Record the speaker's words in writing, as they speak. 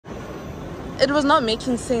It was not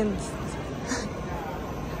making sense.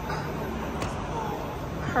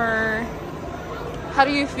 Her. How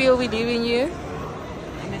do you feel we leaving you?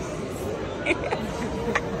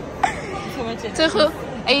 Tuchu,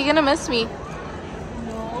 are you gonna miss me?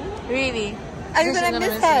 No. Really? Are you gonna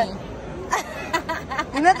miss her? me?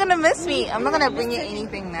 You're not gonna miss me. I'm not gonna bring you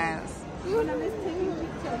anything nice. You wanna miss taking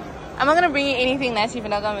pictures? I'm not gonna bring you anything nice if you're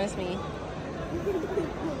not gonna miss me.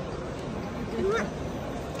 Yeah.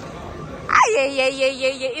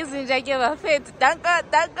 Isn't that give a fit? Danke.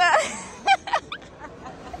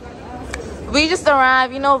 We just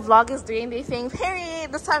arrived. You know, vloggers doing their thing.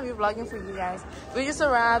 Period. This time we're vlogging for you guys. We just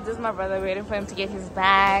arrived. This is my brother waiting for him to get his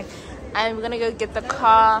bag. And we're gonna go get the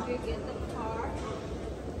car.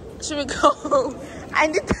 Should we go? I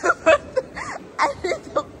need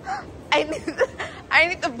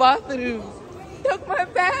the bathroom. Took my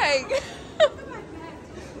bag.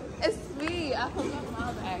 It's me. I forgot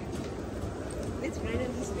my bag. It's right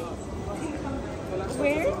in the street.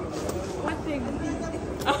 Where? What thing?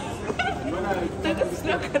 It's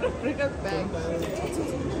not gonna bring us back.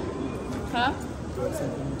 Huh?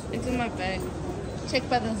 It's in my bag. Check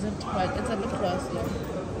by the zip pod. It's a lip gloss.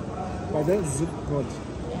 By the zip pod.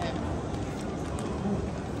 Yeah.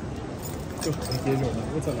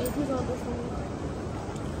 What's up?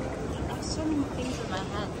 So many things in my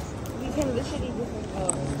hands. We can literally do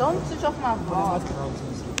it. Don't switch off my vlog.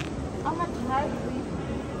 I'm not tired.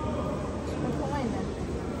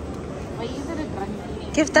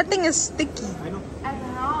 Give that thing is sticky. I know. I know.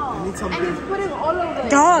 I need some. And he's putting all over it. You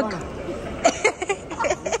Dog.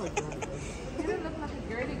 look like a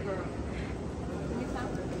girly girl.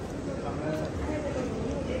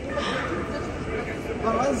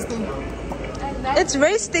 What is this thing? It's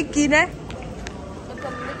very sticky, ne? It's a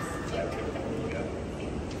lipstick.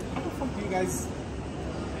 How the fuck do you guys?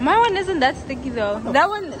 My one isn't that sticky though. That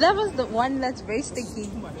was the one that's very sticky.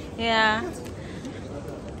 Yeah.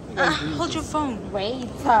 Hold your phone. Wait.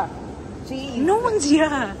 Jeez. No one's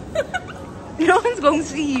here. No one's gonna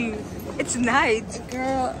see you. It's night.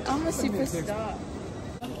 Girl, I'm a superstar.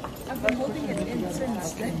 I've been holding it in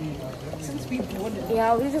since we boarded.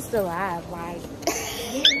 Yeah, we just arrived, like.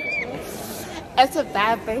 It's a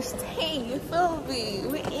bad first day, you feel me?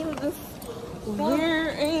 We're in the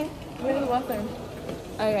bathroom.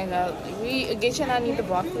 Okay, no. Gesha and I need the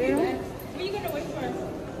bathroom. Where are you gonna wait for?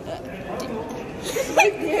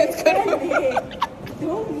 Right there, it's gonna be.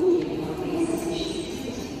 Don't move.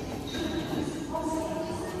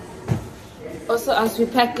 Also, as we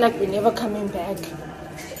packed like we're never coming back.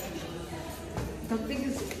 The thing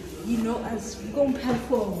is, you know, as we're going to pack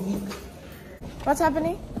for a week. What's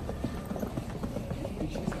happening?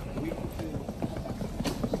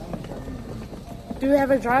 Do we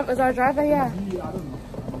have a driver? Is our driver here? I don't know.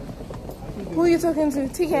 Who are you talking to?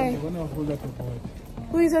 TK?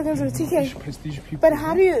 Who are you talking to? TK? Prestige people. But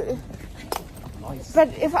how do you... Nice. But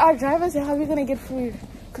if our driver's here, how are we going to get food?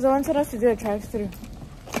 Because I wanted us to do a drive-through.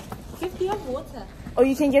 Give me water. Oh,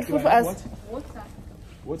 you can get food for us? What? Water.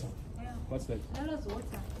 Water? Yeah. What's that? That was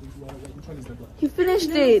water. Which one is that one? He finished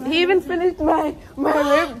it. He even finished my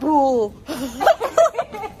Red Bull.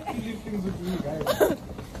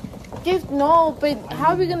 No, but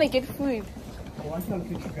how are we gonna get food? Oh, I can't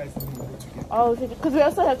get you guys to know what to get. Oh, because we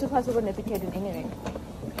also have to pass over Netiquette anyway.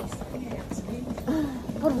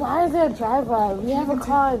 But why is there a driver? We have a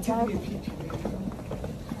car and driver.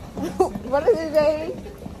 What is it saying?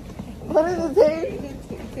 What is it saying?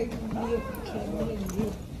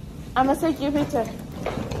 I'm gonna take you a picture.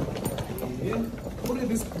 Only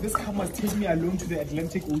this car must take me alone to the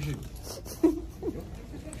Atlantic Ocean.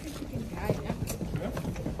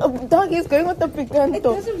 Dog, he's going with the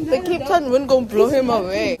Picanto. The Capetown wind gonna blow him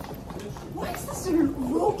away. Why is this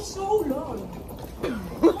rope so long?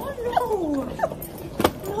 Oh no!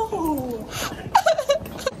 No!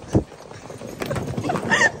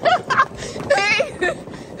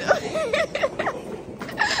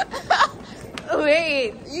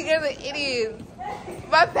 Wait, you guys are idiots.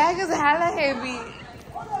 My bag is hella heavy.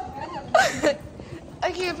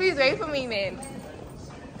 Okay, please wait for me, man.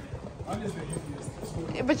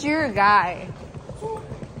 But you're a guy.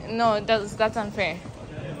 No, that's unfair.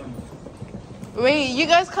 Wait, you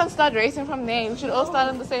guys can't start racing from there. We should all start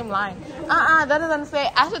on the same line. That is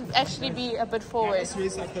unfair. I should actually be a bit forward. Let's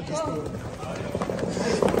race after this door.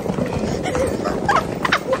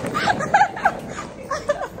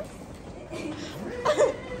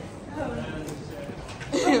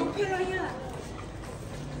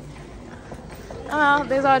 Oh,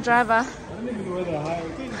 there's our driver. I don't even know whether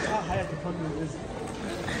how high the problem is.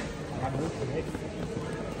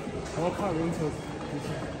 Our car rentals.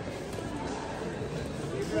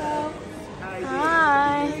 Well, Hi.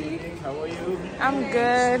 I'm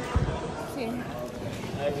good.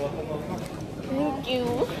 Thank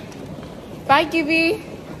you. Bye, Gibby.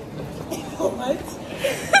 What?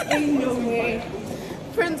 Ain't no way.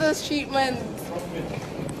 Princess treatment.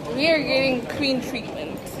 We are getting queen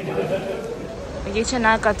treatment. Agisha and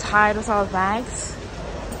I got tired with our bags.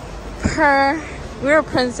 We're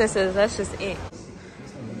princesses, that's just it.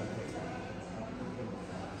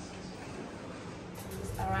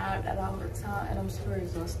 Just arrived at our hotel and I'm super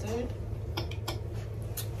exhausted.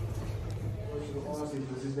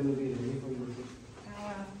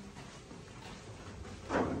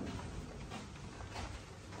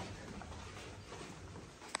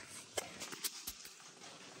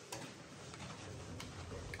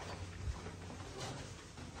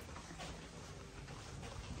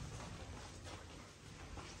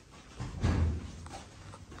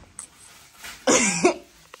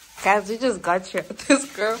 Guys, we just got here. This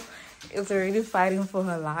girl is already fighting for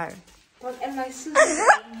her life. Well, and my sister,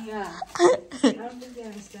 yeah. I don't think they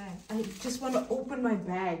understand. I just want to open my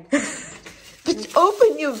bag. But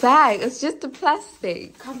open your bag. It's just a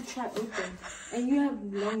plastic. Come try open. And you have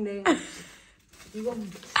long nails. You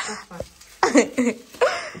won't suffer. Because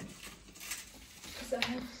I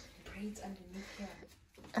have braids underneath here.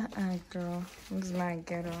 Girl. This is my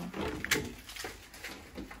ghetto.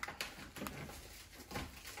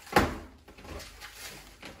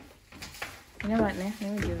 You know what, Neh?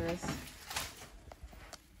 Let me do this.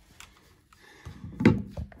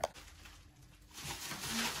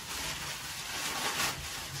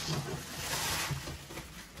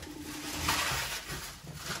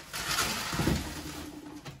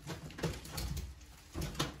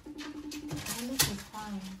 This is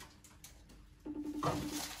fine.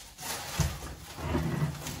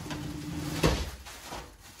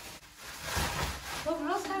 But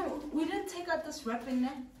last time, we didn't take out this wrap in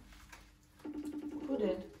there. Who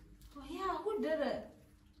did? Oh yeah, who did it?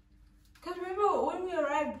 Because remember when we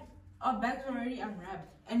arrived, our bags were already unwrapped.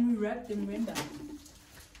 And we wrapped them random.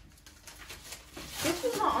 This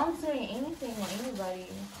is not answering anything or anybody.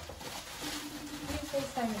 Please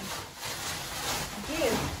FaceTime me.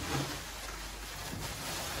 Yes.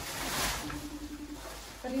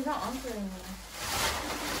 But he's not answering me.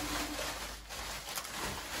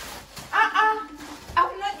 I'm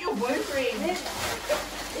not your boyfriend.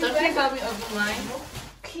 Don't you tell me of mine.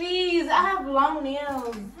 Please, I have long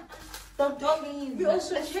nails. Don't please. We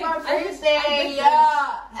also It's checked. my birthday.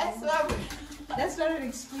 Yeah. It's my birthday. That's not an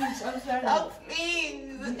excuse. I'm sorry. Stop,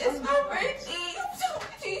 please. It's my birthday.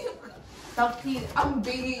 Stop, please. I'm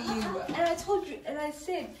begging you. And I told you, and I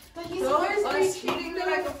said, But he's don't always treat treating me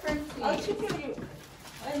like a friend. I'll treat you on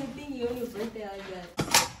your thing on your birthday like that.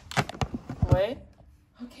 What?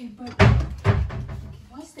 Okay, but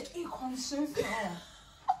why is the aircon so far?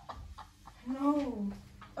 No.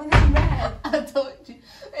 Oh, that's bad. I told you.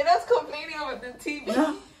 And I was complaining about the TV.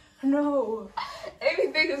 No.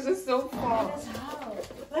 Everything is just so far. That's how.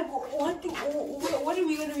 Like, what are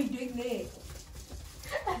we going to be doing there?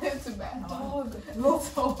 It's a bad Dog. No,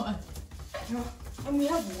 so on. And we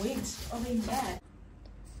have wigs. Are they bad?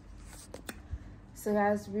 So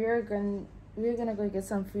guys, we're gonna go get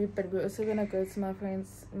some food, but we're also gonna go to my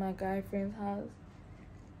guy friend's house.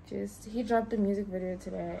 He dropped a music video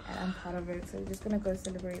today and I'm proud of it, so we're just gonna go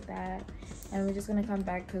celebrate that, and we're just gonna come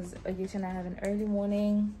back because Agisha and I have an early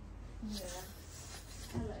morning.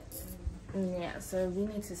 Yeah, so we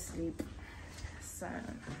need to sleep. So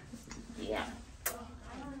yeah,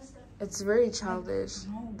 it's very childish.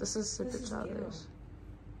 This is super childish.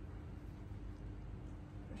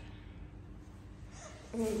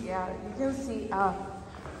 Yeah, you can see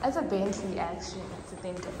it's a Bentley actually, to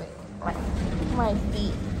think of it. Like my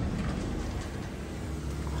feet.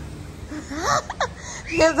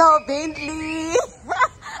 Here's our Bentley.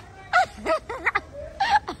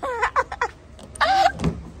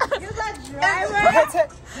 You're the driver?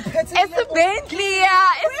 It's a Bentley,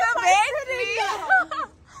 yeah. It's a Bentley.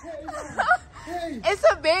 It's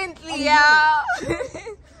a Bentley, yeah.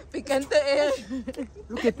 Picante eh.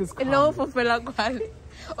 Look at this car. Hello, for Felakwal.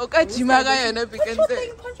 Okay, Jimaga yun, picante.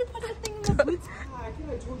 Put your thing in the boots. I think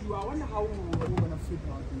I told you, I wonder how we're going to fit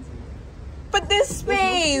mountains in. But there's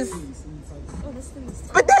space. Oh, this thing is...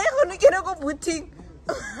 But then you're going to go booting.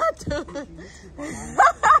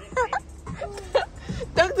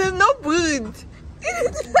 Doc, there's no boot.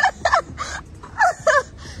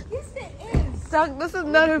 Yes, there is. Doc, this is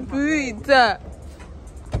not a boot. Look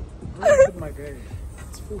at my guy.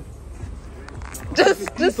 It's full.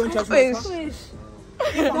 Just don't touch my car. fish.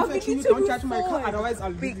 Don't touch my car, otherwise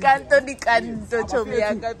I'll leave you. Picanto,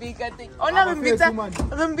 chomiaka, picante. Ona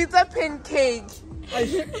rumbita pancake. I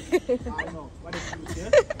know. What is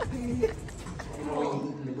it?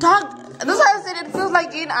 Dog, that's why I said it feels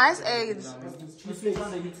like in Ice Age.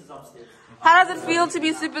 How does it feel to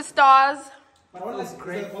be superstars? It's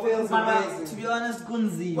great. It feels amazing. To be honest,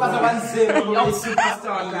 Gunzi.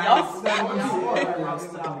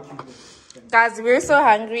 Guys, we're so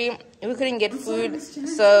hungry. We couldn't get food,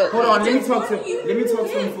 so Hold on, let me talk to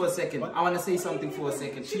him for a second. I want to say something for a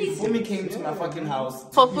second. Fumi came to my fucking house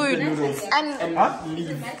for food. And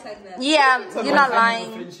leave. yeah, you're not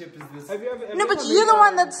lying. Friendship is this. Have you ever No, but you're the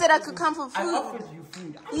one that said I could come for I food. offered you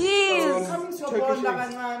food. Yes. Turkish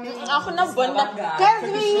eggs? Guys,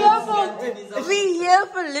 we're here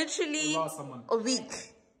for literally a week.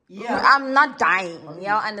 Yeah. I'm not dying.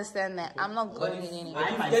 Y'all understand that? I'm not going anywhere.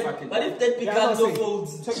 I might fucking. What if that becomes your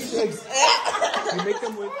folds? Turkish eggs. You make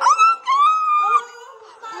them with.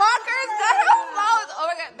 Marcus got her flowers. Oh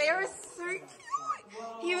my god, they were so cute.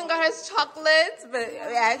 He even got his chocolates, but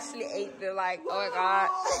we actually ate them. Like, oh my god.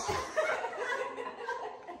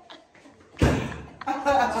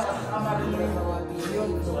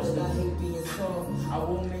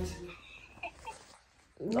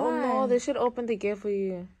 Oh no, they should open the gate for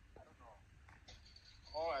you.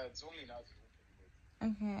 Oh, it's only now.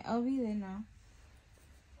 Okay, I'll be there now.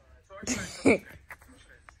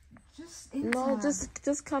 Just No,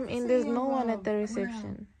 just come in. There's no one at the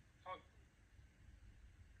reception.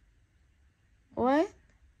 What?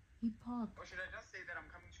 He parked. Or should I just say that I'm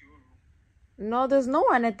coming to your room? No, there's no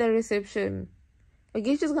one at the reception.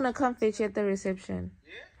 Ogechi's gonna come fetch you at the reception.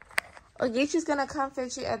 Yeah? Ogechi's gonna come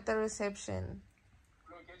fetch you at the reception.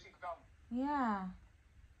 Look, can she come? Yeah.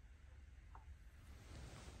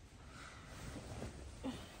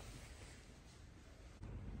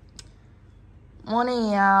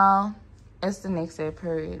 Morning, y'all. It's the next day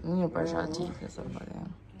period. We need to brush our teeth and stuff like that.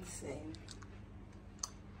 Same.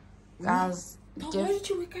 Guys, But why did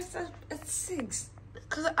you wake us up at 6?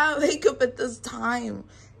 because I wake up at this time.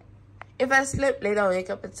 If I sleep late, I'll wake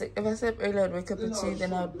up at 6. If I sleep early, I'll wake up at 2.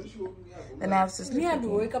 Then I have to sleep Me, I had to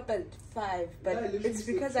again. wake up at 5, but it's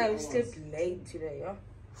because I slept late today, yeah?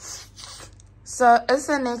 So it's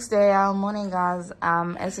the next day, y'all. Morning, guys.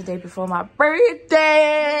 It's the day before my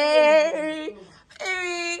birthday.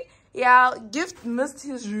 Y'all, Gift missed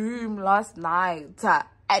his room last night,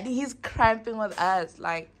 and he's cramping with us.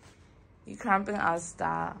 Like, he cramping us,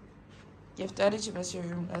 star. Gift, why did you miss your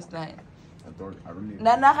room last night? I don't even.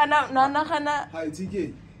 No. Hi,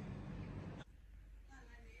 TK.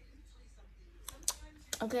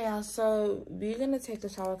 Okay, y'all. So we're gonna take a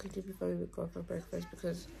shower quickly before we go for breakfast,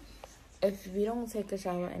 because if we don't take a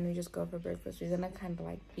shower and we just go for breakfast, we're gonna kind of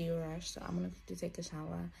like be rushed. So I'm gonna quickly take a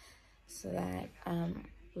shower so that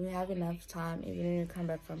we have enough time, even when we come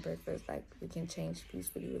back from breakfast, like we can change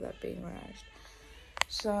peacefully without being rushed.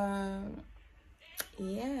 So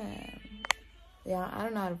yeah, I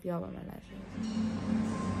don't know how to feel about my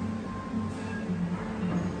lashes.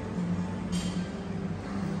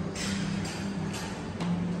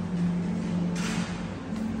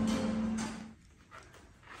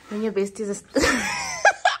 When your bestie is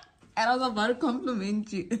and I was about to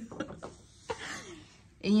compliment you.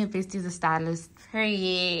 And your bestie is a stylist.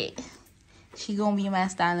 Period. She gonna be my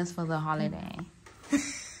stylist for the holiday.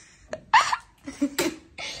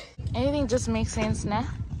 Anything just makes sense now.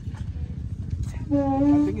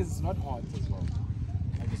 I think it's not hot as well.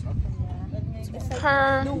 Like it's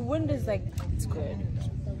not The wind is like, it's good.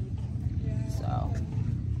 So.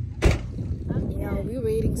 Yeah, we're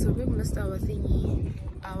waiting. So we missed our thingy.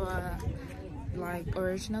 Our like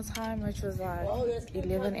original time, which was like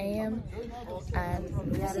 11 a.m.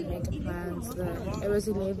 and we had to make a plan so that it was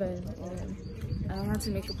 11 a.m. and I had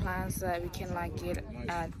to make a plan so that we can like get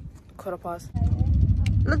at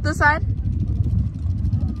 1:15. Look this side.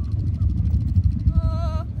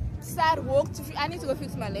 Sad walk to I need to go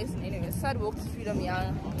fix my lesson anyway. Sad walk to Freedom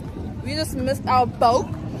Young. We just missed our boat,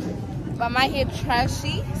 but my hair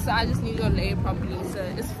trashy, so I just need to go lay it properly. So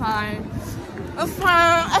it's fine. It's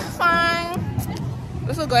fine.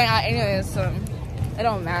 We're still going out anyway, so it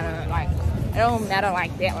don't matter. Like, it don't matter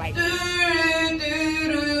like that. Like,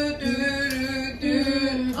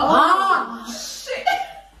 Oh, shit!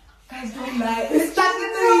 Guys, don't lie. It's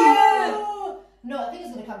No, I think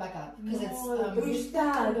it's gonna come back up because it's we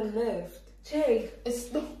start the lift. Check.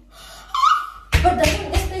 it's no. But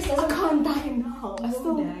this place doesn't. I can't die now. I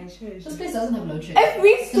still This place doesn't have load shedding. If we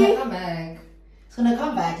It's gonna stay, come back. It's gonna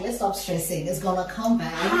come back. Let's stop stressing. It's gonna come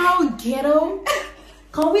back. how ghetto?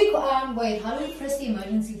 Can't we? Wait. How do we press the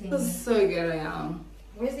emergency thing? This is so ghetto, y'all.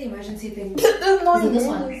 Where's the emergency thing? There's no Is it this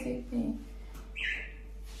one? emergency thing.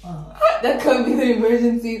 Oh. That could be the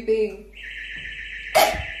emergency thing.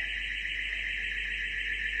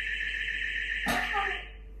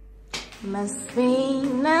 Must be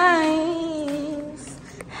nice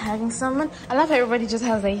having someone. I love how everybody just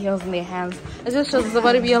has their heels in their hands. It just shows it's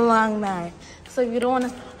about to be a long night. So if you don't want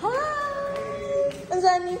to, hi,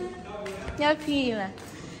 Anzani, yeah,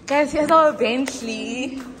 guys. Here's our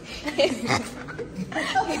Bentley.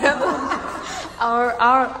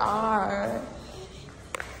 our.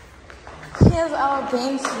 Here's our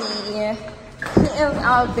Bentley. Here's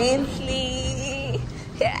our Bentley.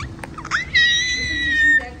 Yeah.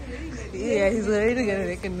 Yeah, he's already gonna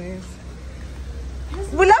recognize.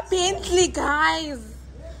 Wula Bentley, guys.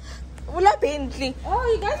 Wula Bentley. Oh,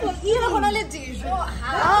 you guys will eat on holiday.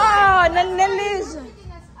 Oh, Nanelish.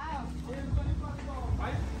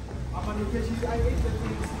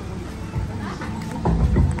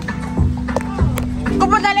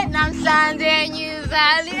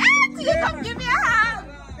 Come give me a hug.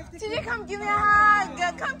 TJ, come give me a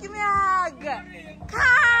hug. Come give me a hug.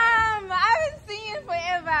 Come. I haven't seen you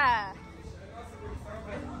forever.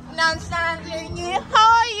 How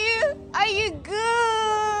are you? Are you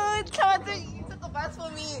good? Come on, you took a bus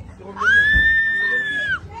for me.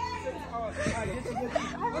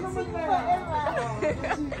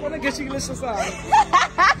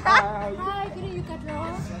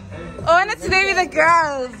 Oh, and it's today with the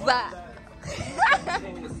girls.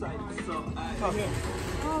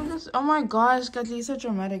 Oh my gosh, Katli is so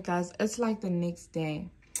dramatic, guys. It's like the next day.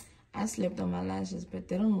 I slept on my lashes, but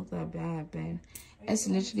they don't look that bad, man. It's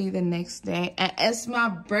literally the next day, and it's my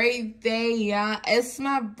birthday, yeah. It's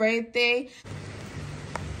my birthday.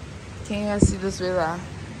 Can you guys see this weather?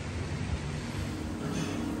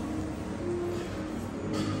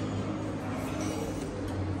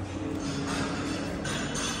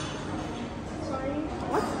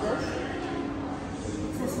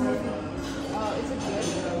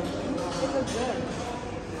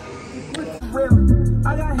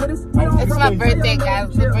 It's my birthday,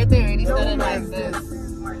 guys. The birthday already started like this.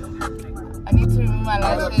 I need to remove my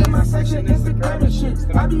lashes. My section Instagram and shit.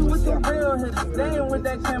 I be with the real hitters. They ain't with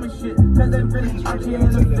that camera shit. Cause they really tricky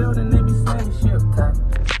in the field and they be slamming shit.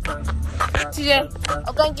 TJ,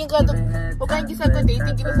 okay, you said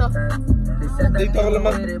dating yourself. They talk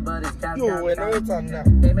about no, when I was on now.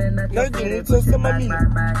 Now you need to some of me.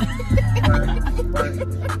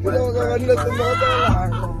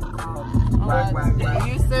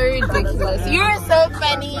 You're so ridiculous. You're so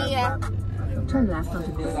funny. Turn left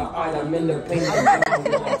onto this.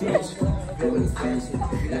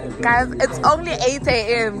 Guys, it's only 8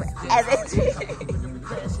 a.m. and it's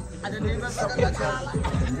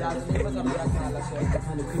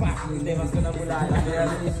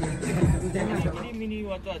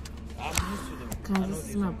guys, this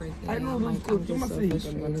is my birthday. I know, I'm just so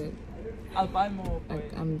frustrated. I'll buy more.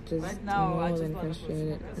 Like, I'm just right now, more I just than want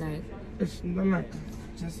frustrated. Like,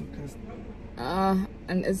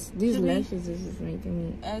 and it's these lashes is just making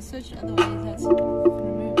me. Search otherwise. That's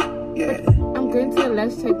removed. I'm going to the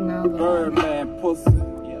lash tech now, though. Birdman pussy.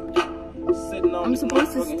 I'm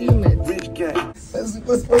supposed to steam it. Rich guy. That's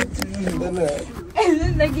supposed to steam it. And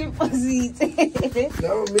then they get pussy.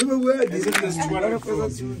 No, maybe we're isn't this 12 to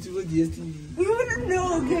DSTV? We wouldn't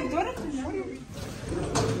know.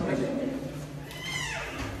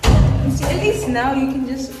 See, at least now you can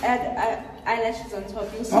just add eyelashes on top.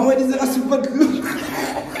 How is it a super good?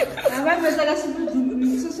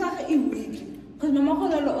 Because Mama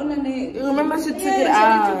You remember she took it took it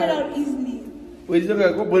out. out easily. Wait, you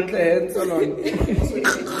go put the head salon.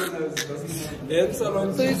 Head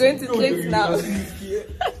salon. So you're going to clicks now.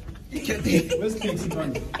 Where's clicks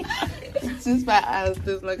on? Since my eyes,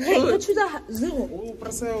 there's like, Hey, oh, put you that zero. Oh,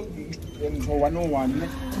 Brazil. For 101.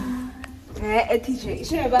 TJ,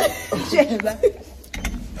 Sheba.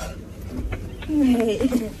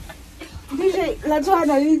 TJ, let's have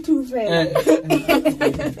a little fair.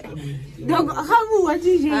 Dog, how much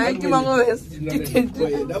TJ? I keep on going.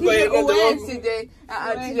 TJ.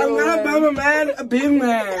 I'm not a man, a big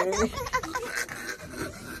man.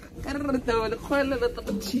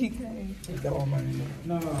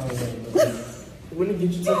 No. When you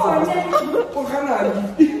get you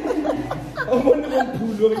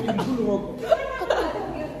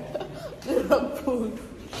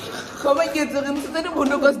Come and get the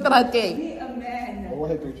Bunuko Strate.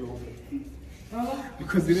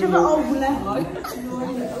 because they didn't know.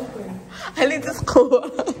 I need to score.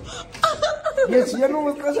 Yes, you know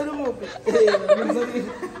what's going on.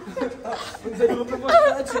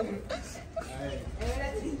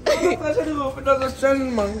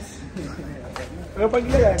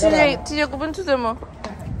 TJ, go into the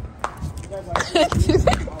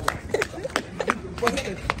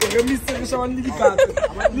You guys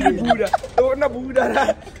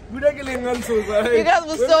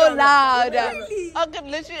were so loud. I could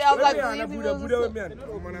literally, I was like, what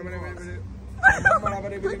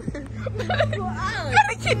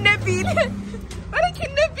a kidnapping! What a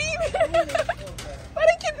kidnapping! What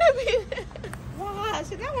a kidnapping! Wow,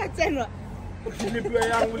 should I want to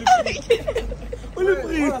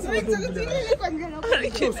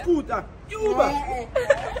Scooter.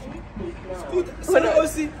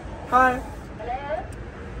 Hi.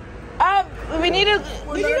 We need to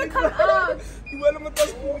come out.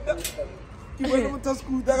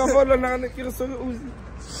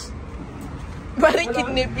 But I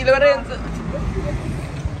kidnap you, Lorenzo.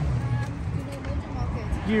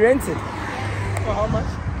 You rented? For how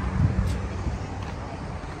much?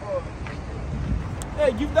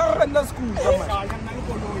 Hey, give that rent to school.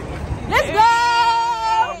 Let's go!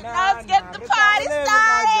 Let's get the party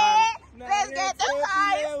started. Let's get the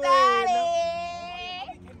party started.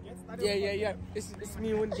 Yeah. It's me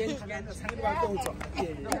when Jenny began to talk about culture.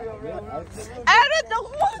 I don't know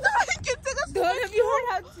what I can take us. Have you heard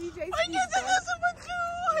how TJ speaks?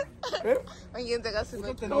 I can take us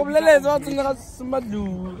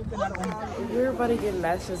We're about to get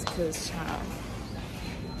lashes because child.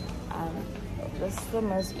 This is the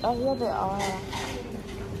most. Oh yeah, they are.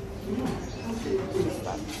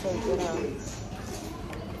 So good.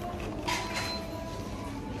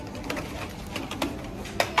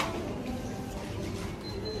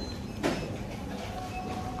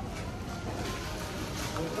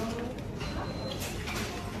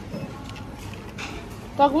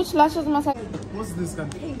 Dog, which lashes must I? What's this guy?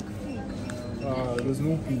 Pink. There's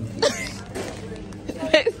no pink.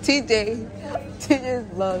 TJ's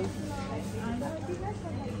vlog.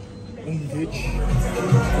 Bitch.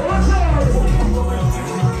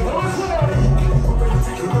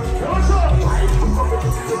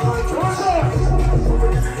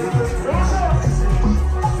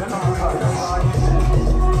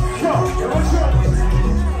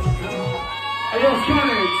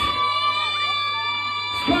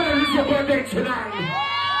 Scarlett, it's your birthday tonight.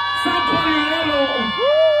 Some call you Yellow.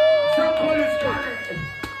 Some call you Scarlett.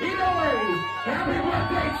 Either way, happy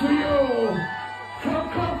birthday to you. Come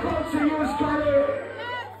to you, Scarlett.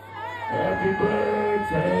 Happy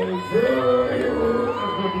birthday to you.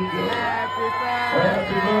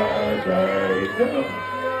 Happy birthday to you.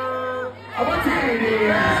 I want to hear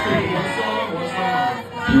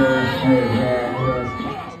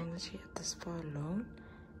the She at the spa alone.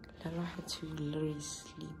 Lala had to literally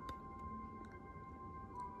sleep.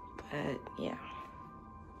 But yeah.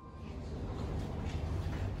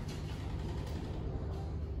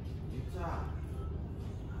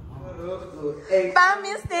 Find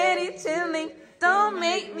me steady chilling. Don't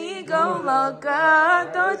make me go longer.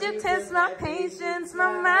 Don't you test my patience.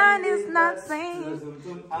 My mind is not sane.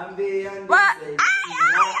 What?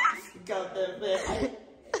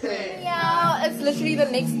 Y'all, it's literally the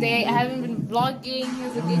next day. I haven't been vlogging.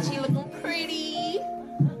 Here's a Gucci looking pretty.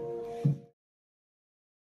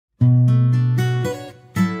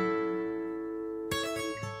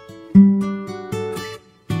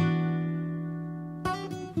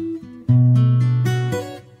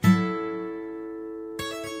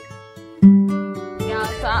 Yeah,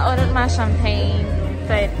 so I ordered my champagne,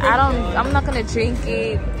 but I'm not gonna drink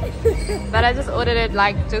it. But I just ordered it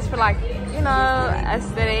like just for like, you know,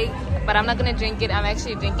 aesthetic. But I'm not gonna drink it. I'm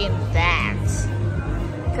actually drinking that.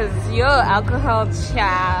 Cause your alcohol,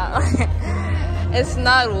 child, it's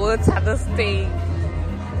not water, this thing.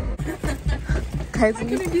 Guys, I'm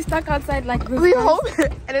gonna be stuck outside like this. we hope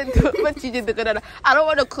and then I don't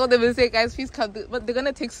want to call them and say, guys, please come, but they're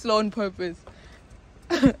gonna take slow on purpose.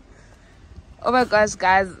 Oh my gosh,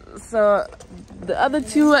 guys, so the other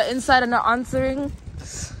two are inside and not answering.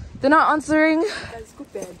 They're not answering. Guys, go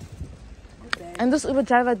bed. And this Uber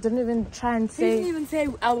driver didn't even try and He say, didn't even say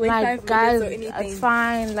I'll wait like, 5 guys, minutes or anything. it's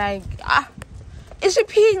fine. Like, is she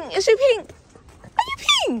peeing? Is she peeing? Are you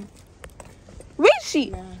peeing? Where is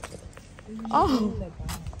she? Oh,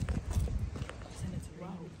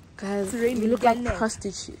 guys, we look like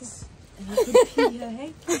prostitutes.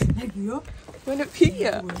 Wanna pee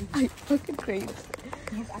here? I fucking crazy.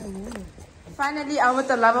 Finally, I'm with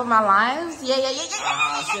the love of my lives. Yeah.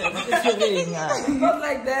 Not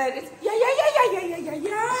like that. It's yeah.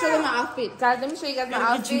 Show them my outfit. Guys, let me show you guys my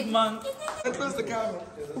outfit. Close the camera.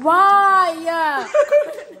 Why? Yeah.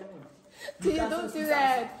 Don't do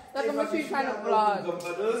that. Like, I'm actually trying to vlog.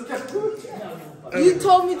 You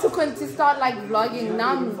told me to start like vlogging.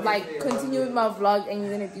 Now I'm like continuing my vlog and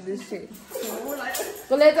you're gonna do this shit.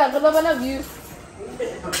 Go later. Go love one of you.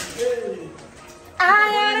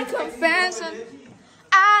 I got a confession.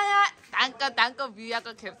 Danke, view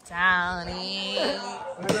ako Capetown.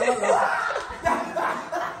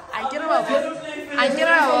 I get it.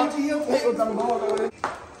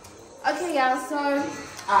 Okay, y'all, so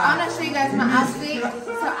I'm gonna show you guys my outfit.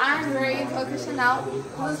 So I'm wearing Coco Chanel.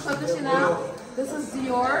 This is Coco Chanel. This is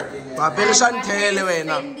Dior. Wapere Chantele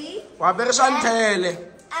wena. Wapere Chantele.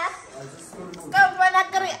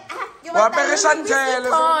 Wapere Chantele.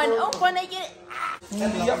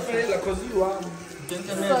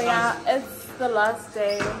 So yeah, it's the last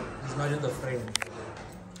day. It's not in the frame.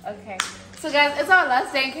 Okay. So guys, it's our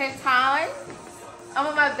last day in Cape Town. I'm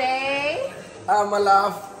with my bae. I'm a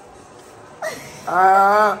laugh.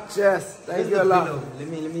 Cheers. Thank you, love. Let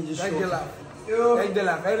me just Thank show you, love. Thank you,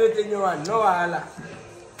 love. Everything you want. No, Allah.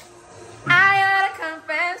 I got a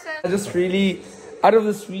confession. I just really, out of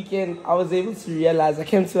this weekend, I was able to realize, I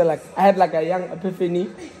had like a young epiphany,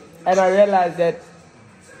 and I realized that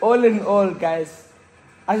all in all, guys,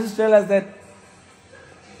 I just realized that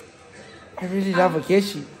I really love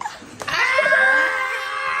Akeshi.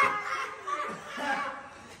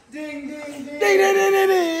 Ding, ding, ding. Ding, ding, ding, ding,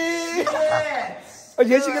 ding. Yes.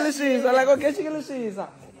 Okay, she gonna see. I like okay, she gonna see.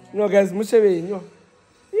 No, guys, Mushewe, no.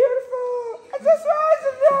 Beautiful. I just want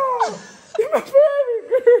you, bro. You're my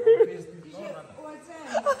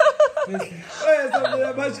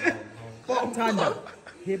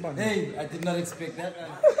favorite. Hey, I did not expect that.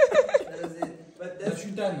 That is it. But that's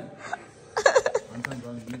you done.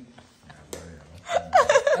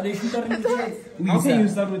 How can you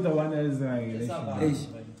start with the one that is like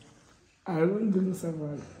I don't do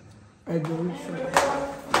someone. I don't someone.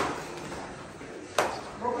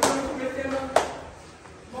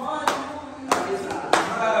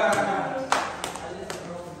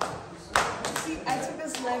 I took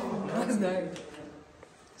this live last night.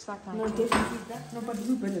 No, definitely that. No, but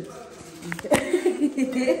you burn it.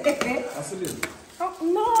 Oh,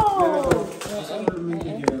 no!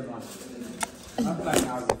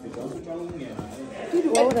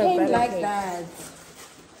 It came like that.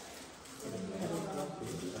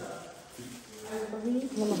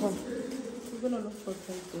 We're gonna look for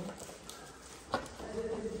something.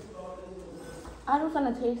 I don't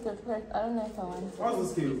want to taste it first. I don't know if I want it. How's the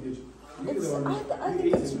scale? I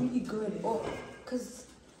think it's really good. Oh, cause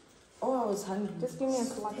I was hungry. Just give me a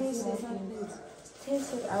plate.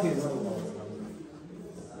 Taste it. I was hungry.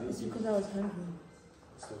 It's because I was hungry.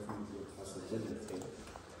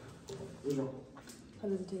 How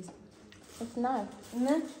does it taste? It's not.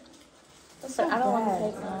 No. But I don't want to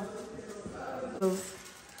take now.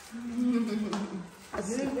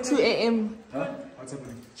 It's 2 a.m. Huh? What's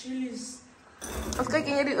happening? Chilies. I was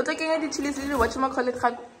taking the chilies. Really, what you call it?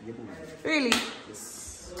 Really?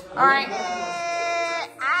 Yes. All right.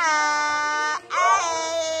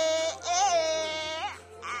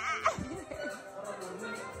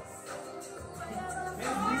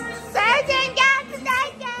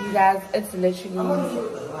 You guys, it's literally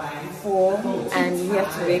 4 and we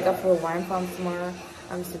have to wake up for a wine farm tomorrow.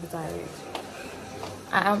 I'm super tired.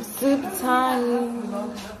 I am super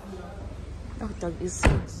tired. Oh, dog is so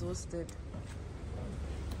exhausted.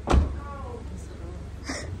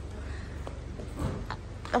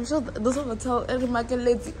 I'm sure those of us tell every market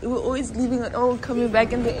lady we're always leaving it all, coming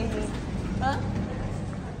back in the evening. Huh?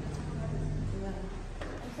 Yeah. I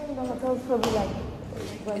think the hotel's probably like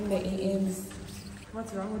in the AMs.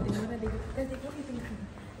 What's wrong with them? What are they? What do you think?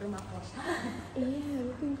 Yeah, I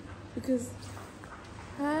think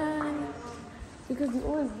because you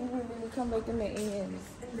always leave it when you come back in the AMs.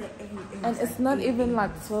 In the AMs. And it's not even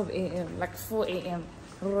like 12 a.m., like 4 a.m.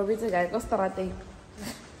 Robita guy, go start at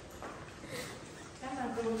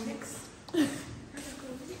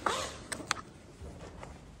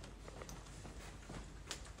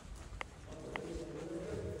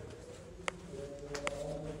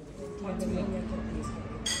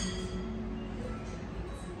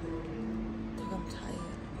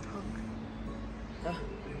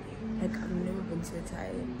Like, I've never been so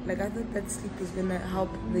tired. Like, I thought that sleep was gonna help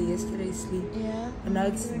the yesterday's sleep. Yeah. And now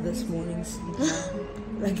it's this morning's sleep now.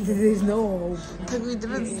 Like, there's no hope. Like we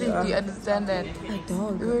didn't sleep, do you understand that? I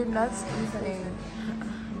don't. We were not sleeping.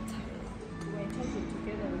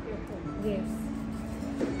 Yes.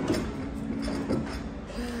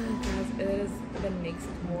 Guys, it is the next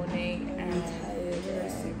morning and we're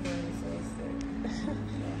super exhausted.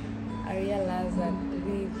 I realized that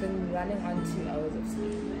we've been running on 2 hours of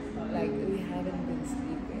sleep. Like, we haven't been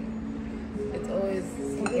sleeping. It's always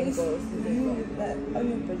sleep and go, sleep and go. But on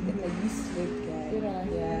your birthday, like, you slept, guys.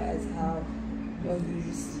 Yeah, as how well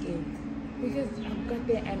you slept. Because I got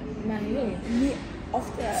there and my head. Me,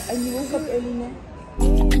 after, and you woke up early now?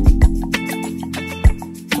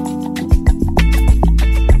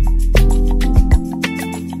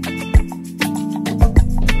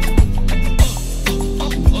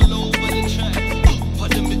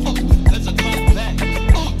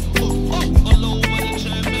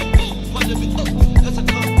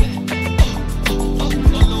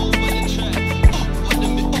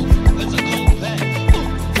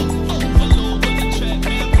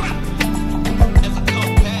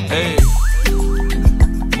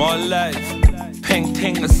 all life. Pink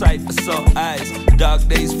ting, a sight for sore eyes. Dark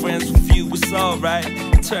days, friends with you, it's alright.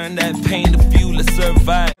 Turn that pain to fuel to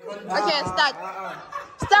survive. Okay, start.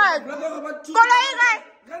 Start. Koloi guy.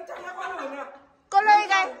 Koloi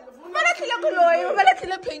guy. Mana kilo koloi, mana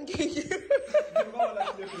kilo pinky.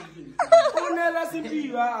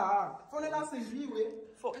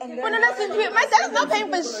 My dad is not paying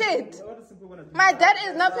for shit. My dad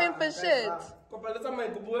is not paying for shit.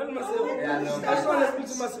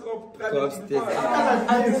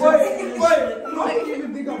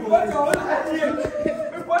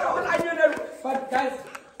 But guys,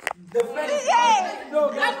 the friend.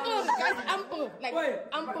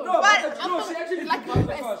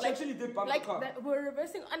 She actually did bump the car. We're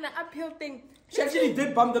reversing on an uphill thing. She actually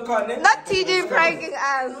did bump the car. Not TJ pranking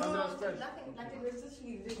us.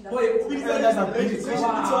 Wait, please tell us a big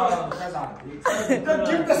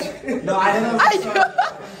No, I don't know.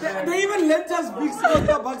 They even lent us Vicks on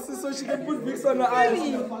the boxes so she can put Vicks on her eyes.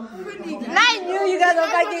 I knew you guys were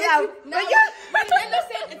fucking up. When Lena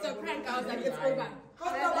said it's a prank, I was like, it's over.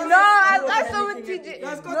 No, I got so with TJ. No,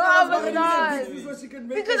 I was not.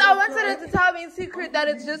 Because I wanted her to tell me in secret that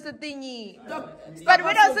it's just a thingy. But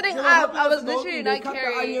when I was sitting up, I was literally not cut the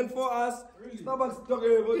caring. onion for us. Starbucks talking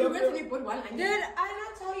You about eventually put one onion. Did I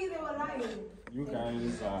not tell you they were lying? You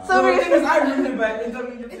guys are. So we I remember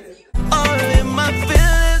All in my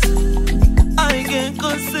feelings, I can't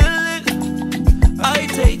conceal it. I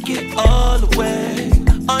take it all away.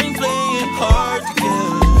 I'm playing hard to get.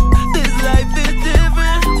 This life is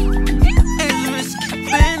different. It's risky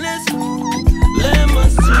business.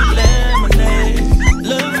 Lemons to lemonade.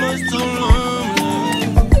 Lemons to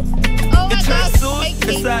lemonade. It turns suit,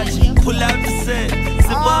 Versace. Pull out the set.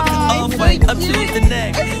 Zip up the off-white up to the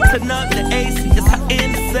neck. Turn up the AC, it's hot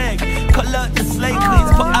in the sack. Call up the slate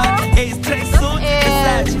queens, put out the ace. Turn suit,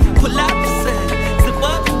 Versace. Pull out the set. Zip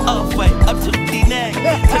up the off-white up to the neck.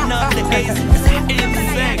 Turn up the AC, it's hot in the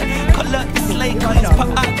sack. Call up the slate queens, put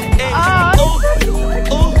out the ace.